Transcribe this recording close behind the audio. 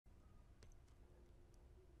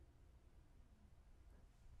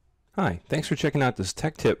Hi, thanks for checking out this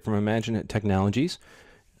tech tip from IMAGINiT Technologies.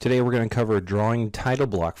 Today we're going to cover drawing title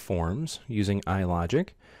block forms using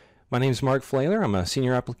iLogic. My name is Mark Flayler. I'm a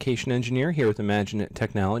Senior Application Engineer here with IMAGINiT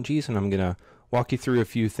Technologies, and I'm going to walk you through a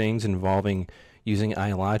few things involving using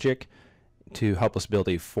iLogic to help us build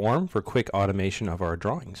a form for quick automation of our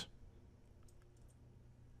drawings.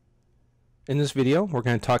 In this video, we're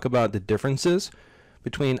going to talk about the differences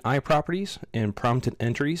between iProperties and prompted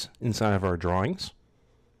entries inside of our drawings.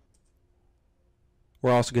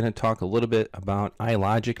 We're also going to talk a little bit about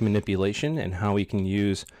iLogic manipulation and how we can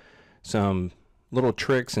use some little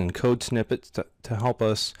tricks and code snippets to help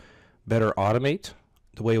us better automate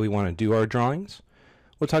the way we want to do our drawings.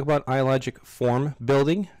 We'll talk about iLogic form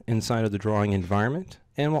building inside of the drawing environment,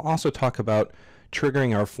 and we'll also talk about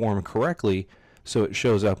triggering our form correctly so it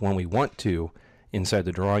shows up when we want to inside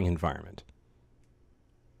the drawing environment.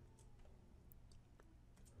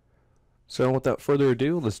 So without further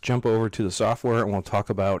ado, let's jump over to the software and we'll talk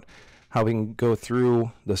about how we can go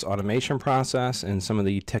through this automation process and some of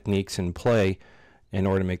the techniques in play in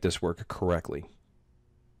order to make this work correctly.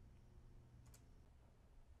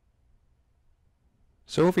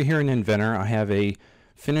 So over here in Inventor, I have a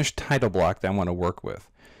finished title block that I want to work with.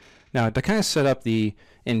 Now, to kind of set up the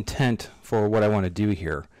intent for what I want to do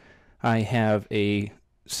here, I have a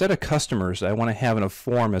set of customers that I want to have in a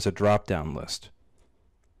form as a drop-down list.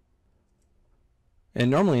 And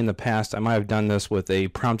normally in the past, I might have done this with a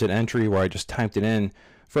prompted entry where I just typed it in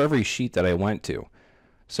for every sheet that I went to.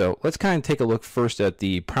 So let's kind of take a look first at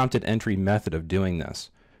the prompted entry method of doing this.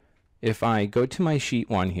 If I go to my sheet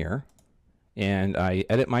 1 here and I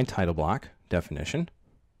edit my title block definition,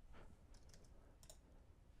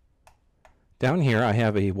 down here I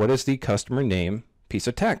have a what is the customer name piece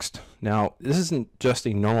of text. Now this isn't just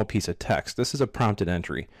a normal piece of text, this is a prompted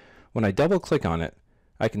entry. When I double click on it,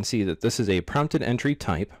 I can see that this is a prompted entry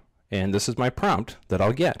type, and this is my prompt that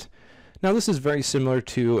I'll get. Now this is very similar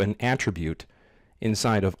to an attribute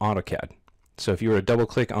inside of AutoCAD. So if you were to double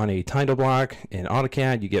click on a title block in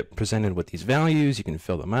AutoCAD, you get presented with these values, you can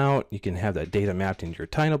fill them out, you can have that data mapped into your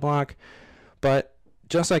title block, but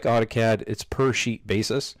just like AutoCAD, it's per sheet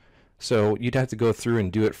basis, so you'd have to go through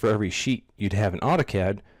and do it for every sheet you'd have in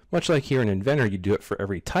AutoCAD, much like here in Inventor you do it for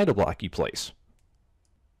every title block you place.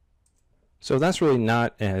 So that's really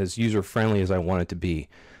not as user-friendly as I want it to be.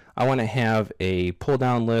 I want to have a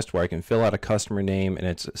pull-down list where I can fill out a customer name and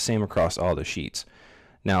it's the same across all the sheets.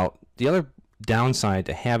 Now, the other downside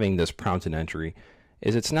to having this prompted entry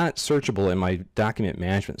is it's not searchable in my document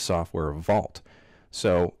management software, Vault.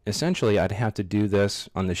 So essentially, I'd have to do this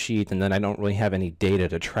on the sheet and then I don't really have any data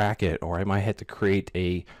to track it, or I might have to create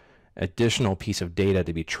a additional piece of data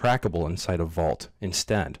to be trackable inside of Vault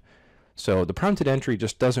instead. So the prompted entry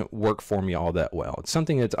just doesn't work for me all that well. It's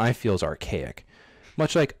something that I feel is archaic.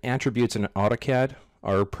 Much like attributes in AutoCAD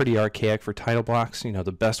are pretty archaic for title blocks. You know,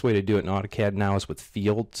 the best way to do it in AutoCAD now is with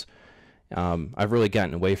fields. I've really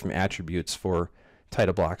gotten away from attributes for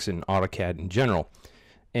title blocks in AutoCAD in general.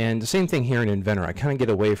 And the same thing here in Inventor. I kind of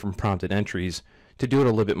get away from prompted entries to do it a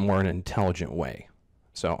little bit more in an intelligent way.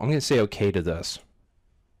 So I'm going to say OK to this.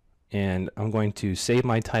 And I'm going to save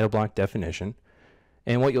my title block definition.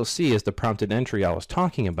 And what you'll see is the prompted entry I was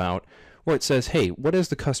talking about, where it says, hey, what is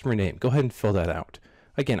the customer name? Go ahead and fill that out.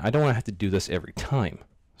 Again, I don't want to have to do this every time.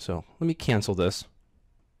 So let me cancel this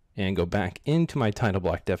and go back into my title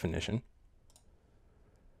block definition.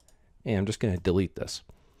 And I'm just going to delete this.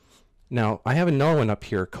 Now, I have another one up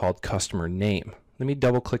here called customer name. Let me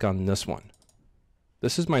double click on this one.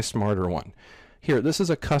 This is my smarter one. Here, this is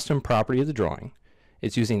a custom property of the drawing.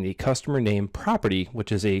 It's using the customer name property,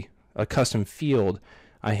 which is a custom field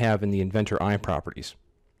I have in the Inventor iProperties.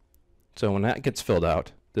 So when that gets filled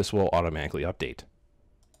out, this will automatically update.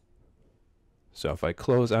 So if I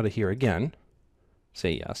close out of here again,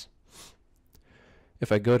 say yes.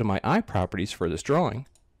 If I go to my iProperties for this drawing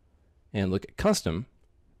and look at custom,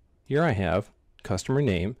 here I have customer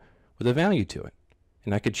name with a value to it.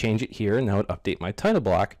 And I could change it here and that would update my title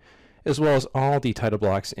block as well as all the title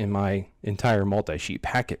blocks in my entire multi-sheet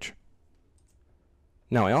package.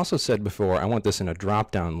 Now, I also said before I want this in a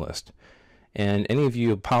drop-down list. And any of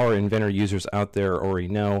you Power Inventor users out there already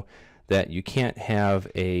know that you can't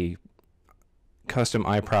have a custom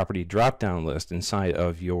iProperty drop-down list inside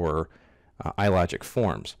of your iLogic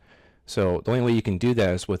forms. So the only way you can do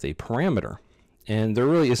that is with a parameter. And there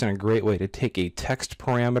really isn't a great way to take a text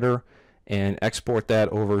parameter and export that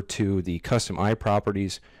over to the custom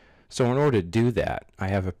iProperties. So in order to do that, I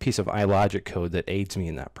have a piece of iLogic code that aids me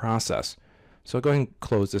in that process. So I'll go ahead and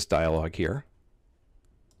close this dialog here.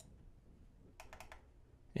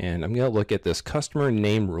 And I'm going to look at this customer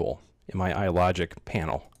name rule in my iLogic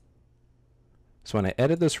panel. So when I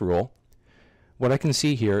edit this rule, what I can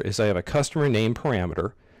see here is I have a customer name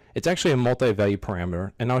parameter. It's actually a multi-value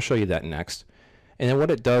parameter, and I'll show you that next. And then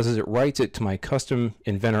what it does is it writes it to my custom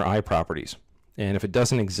Inventor iProperties. And if it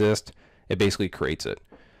doesn't exist, it basically creates it.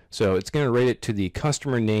 So it's going to write it to the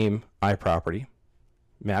customer name iProperty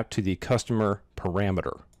mapped to the customer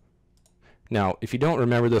parameter. Now, if you don't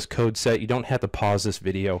remember this code set, you don't have to pause this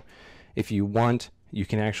video. If you want, you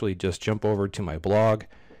can actually just jump over to my blog,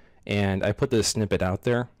 and I put this snippet out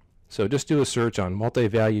there. So just do a search on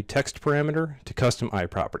multi-value text parameter to custom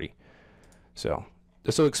iProperty. So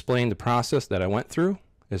this will explain the process that I went through,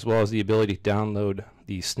 as well as the ability to download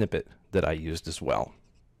the snippet that I used as well.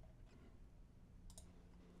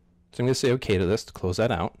 So I'm going to say OK to this to close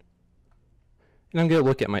that out. And I'm going to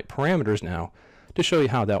look at my parameters now to show you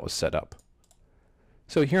how that was set up.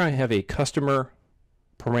 So here I have a customer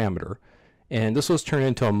parameter, and this was turned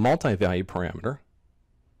into a multi-value parameter.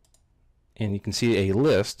 And you can see a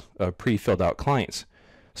list of pre-filled out clients.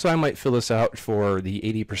 So I might fill this out for the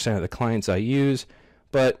 80% of the clients I use,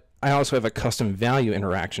 but I also have a custom value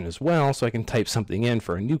interaction as well, so I can type something in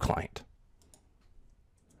for a new client.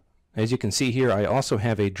 As you can see here, I also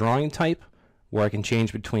have a drawing type where I can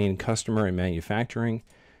change between customer and manufacturing,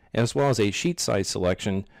 as well as a sheet size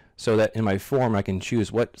selection, so that in my form I can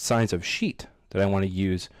choose what size of sheet that I want to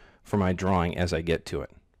use for my drawing as I get to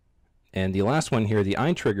it. And the last one here, the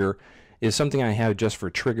iTrigger, is something I have just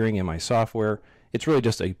for triggering in my software. It's really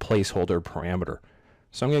just a placeholder parameter.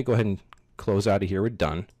 So I'm going to go ahead and close out of here with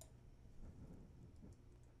done.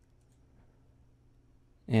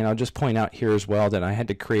 And I'll just point out here as well that I had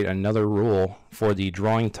to create another rule for the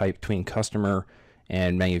drawing type between customer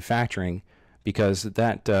and manufacturing, because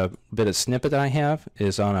that bit of snippet that I have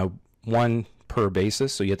is on a one per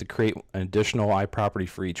basis, so you have to create an additional iProperty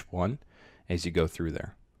for each one as you go through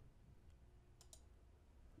there.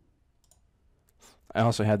 I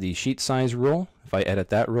also have the sheet size rule. If I edit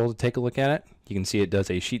that rule to take a look at it, you can see it does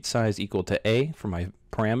a sheet size equal to A for my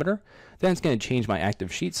parameter. Then it's going to change my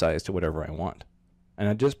active sheet size to whatever I want. And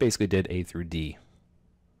I just basically did A through D.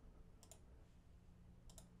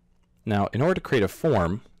 Now, in order to create a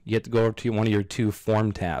form, you have to go over to one of your two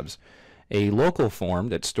form tabs. A local form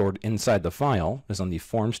that's stored inside the file is on the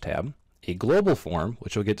Forms tab. A global form,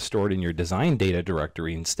 which will get stored in your design data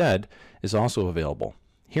directory instead, is also available.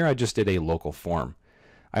 Here I just did a local form.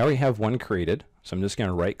 I already have one created, so I'm just going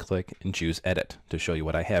to right click and choose Edit to show you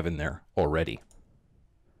what I have in there already.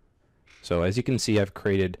 So as you can see, I've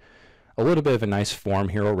created a little bit of a nice form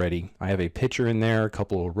here already. I have a picture in there, a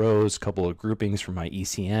couple of rows, a couple of groupings for my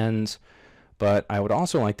ECNs, but I would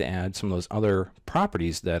also like to add some of those other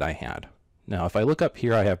properties that I had. Now if I look up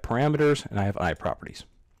here, I have parameters and I have iProperties.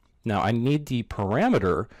 Now I need the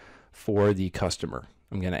parameter for the customer.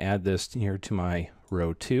 I'm going to add this here to my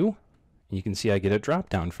row 2. You can see I get a drop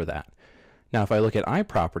down for that. Now if I look at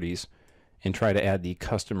iProperties and try to add the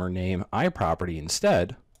customer name iProperty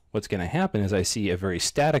instead, what's going to happen is I see a very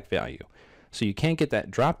static value. So you can't get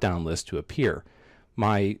that drop down list to appear.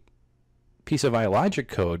 My piece of iLogic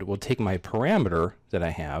code will take my parameter that I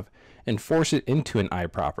have and force it into an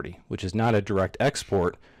iProperty, which is not a direct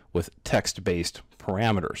export with text-based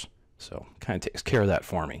parameters. So kind of takes care of that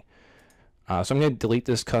for me. So I'm going to delete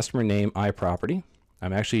this customer name iProperty.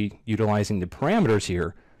 I'm actually utilizing the parameters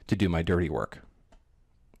here to do my dirty work.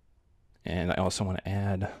 And I also want to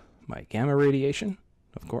add my gamma radiation,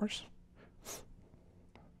 of course.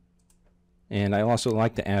 And I also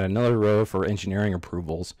like to add another row for engineering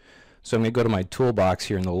approvals. So I'm going to go to my toolbox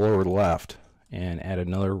here in the lower left and add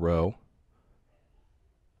another row.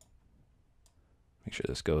 Make sure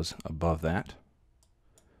this goes above that.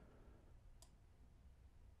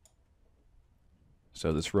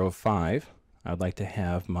 So this row 5, I'd like to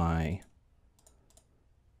have my,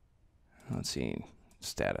 let's see,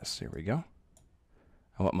 status. Here we go.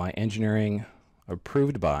 I want my engineering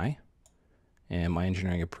approved by and my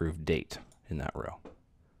engineering approved date in that row.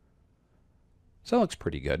 So that looks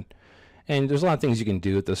pretty good. And there's a lot of things you can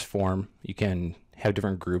do with this form. You can have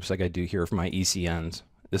different groups like I do here for my ECNs.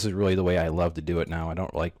 This is really the way I love to do it now. I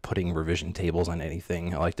don't like putting revision tables on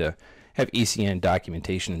anything. I like to have ECN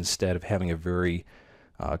documentation instead of having a very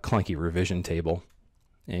clunky revision table.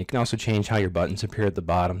 And you can also change how your buttons appear at the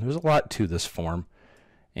bottom. There's a lot to this form,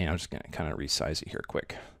 and I'm just going to kind of resize it here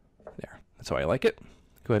quick. There, that's how I like it.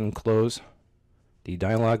 Go ahead and close the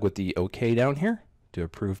dialog with the OK down here to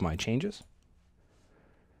approve my changes.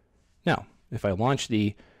 Now, if I launch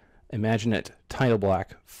the IMAGINiT title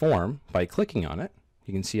block form by clicking on it,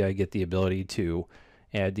 you can see I get the ability to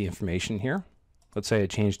add the information here. Let's say I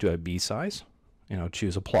change to a B size, and I'll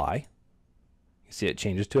choose Apply. You see it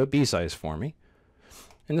changes to a B size for me.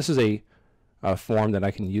 And this is a form that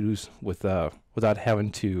I can use with without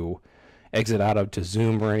having to exit out of to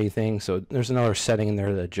zoom or anything. So there's another setting in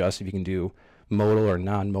there that adjusts if you can do modal or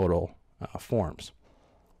non-modal forms.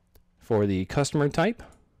 For the customer type,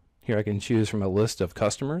 here I can choose from a list of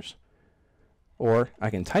customers, or I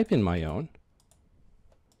can type in my own.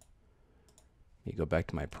 Let me go back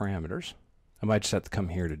to my parameters. I might just have to come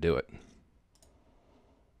here to do it.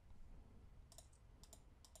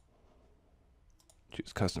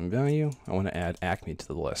 Choose custom value. I want to add Acme to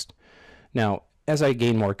the list. Now, as I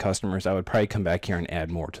gain more customers, I would probably come back here and add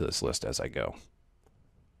more to this list as I go.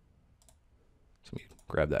 So let me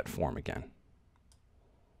grab that form again.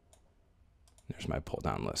 There's my pull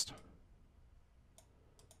down list.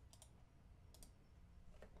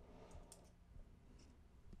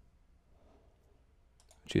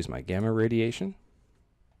 Choose my gamma radiation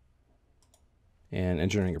and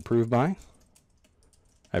engineering approved by.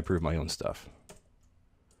 I approve my own stuff.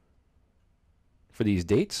 For these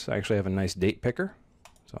dates, I actually have a nice date picker,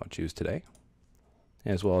 so I'll choose today,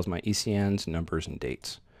 as well as my ECNs, numbers, and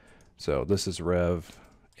dates. So this is Rev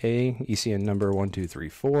A, ECN number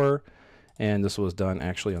 1234, and this was done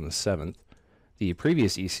actually on the 7th. The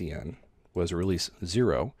previous ECN was release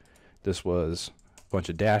 0. This was a bunch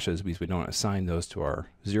of dashes because we don't assign those to our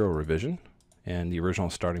 0 revision, and the original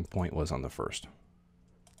starting point was on the 1st.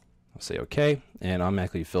 I'll say OK, and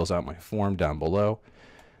automatically fills out my form down below.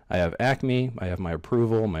 I have Acme, I have my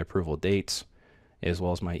approval dates, as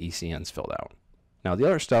well as my ECNs filled out. Now the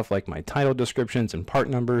other stuff like my title descriptions and part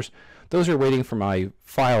numbers, those are waiting for my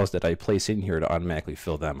files that I place in here to automatically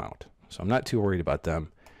fill them out. So I'm not too worried about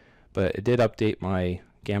them, but it did update my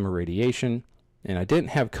gamma radiation, and I didn't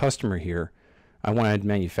have customer here. I wanted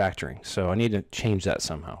manufacturing, so I need to change that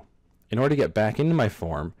somehow. In order to get back into my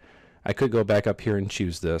form, I could go back up here and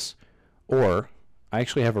choose this, or I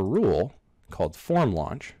actually have a rule called form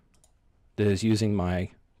launch that is using my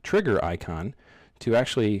trigger icon to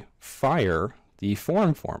actually fire the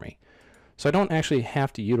form for me. So I don't actually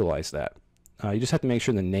have to utilize that. You just have to make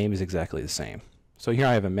sure the name is exactly the same. So here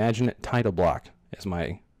I have IMAGINiT title block as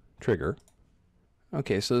my trigger.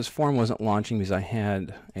 Okay, so this form wasn't launching because I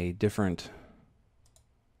had a different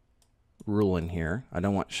rule in here. I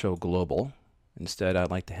don't want show global. Instead, I'd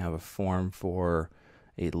like to have a form for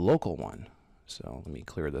a local one. So let me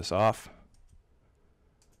clear this off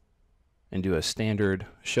and do a standard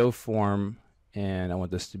show form, and I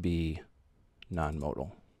want this to be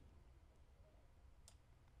non-modal.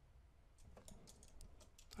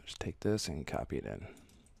 I'll just take this and copy it in.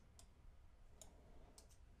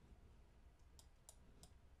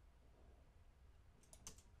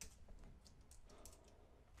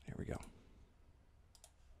 There we go.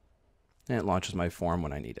 And it launches my form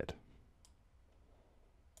when I need it.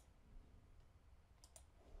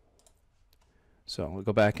 So we'll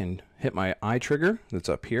go back and hit my I trigger that's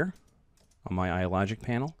up here on my iLogic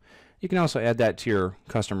panel. You can also add that to your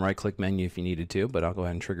custom right-click menu if you needed to, but I'll go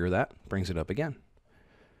ahead and trigger that. Brings it up again.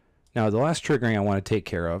 Now the last triggering I want to take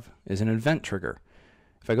care of is an event trigger.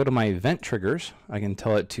 If I go to my event triggers, I can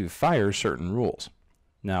tell it to fire certain rules.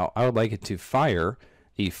 Now I would like it to fire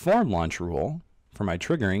the form launch rule for my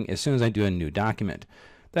triggering as soon as I do a new document.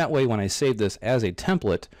 That way when I save this as a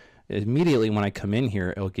template, immediately when I come in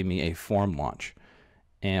here, it'll give me a form launch,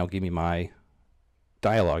 and it'll give me my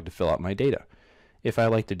dialog to fill out my data. If I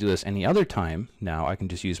like to do this any other time, now I can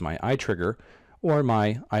just use my iTrigger or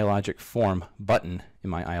my iLogic form button in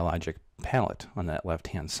my iLogic palette on that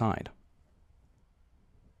left-hand side.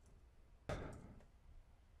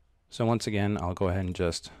 So once again, I'll go ahead and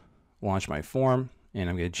just launch my form, and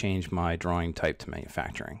I'm going to change my drawing type to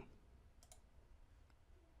manufacturing.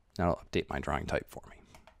 That'll update my drawing type for me.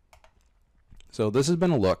 So this has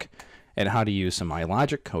been a look at how to use some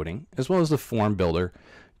iLogic coding as well as the form builder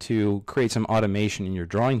to create some automation in your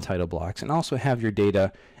drawing title blocks and also have your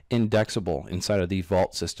data indexable inside of the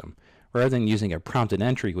Vault system rather than using a prompted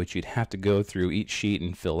entry which you'd have to go through each sheet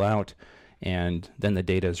and fill out, and then the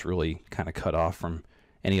data is really kind of cut off from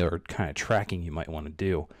any other kind of tracking you might want to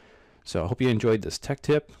do. So I hope you enjoyed this tech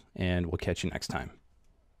tip, and we'll catch you next time.